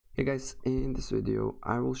Hey guys, in this video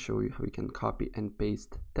I will show you how you can copy and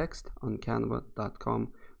paste text on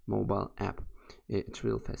canva.com mobile app. It's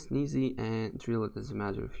real fast and easy, and it really doesn't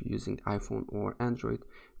matter if you're using iPhone or Android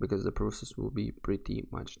because the process will be pretty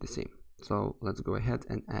much the same. So let's go ahead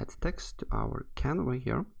and add text to our Canva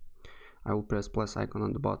here. I will press plus icon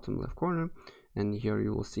on the bottom left corner, and here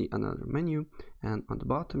you will see another menu, and on the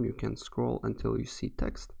bottom you can scroll until you see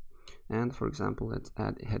text. And for example, let's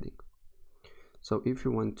add a heading. So if you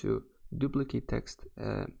want to duplicate text,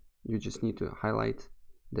 you just need to highlight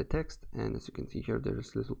the text, and as you can see here, there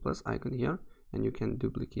is a little plus icon here, and you can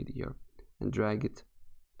duplicate here and drag it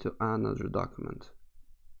to another document.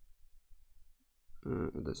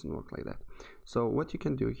 It doesn't work like that. So what you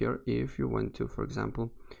can do here, if you want to, for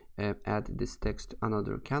example, add this text to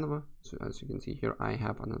another Canva, so as you can see here, I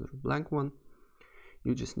have another blank one.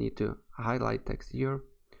 You just need to highlight text here,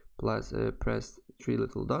 plus press three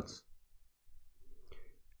little dots,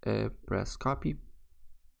 press copy,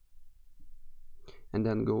 and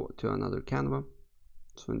then go to another Canva.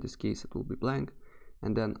 So in this case it will be blank,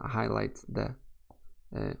 and then highlight the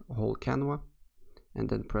whole Canva, and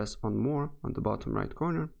then press on more on the bottom right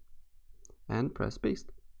corner and press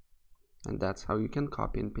paste. And that's how you can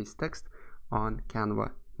copy and paste text on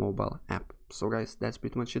Canva mobile app. So guys, that's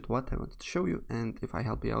pretty much it what I wanted to show you, and if I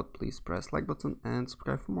help you out, please press like button and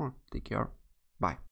subscribe for more. Take care, bye.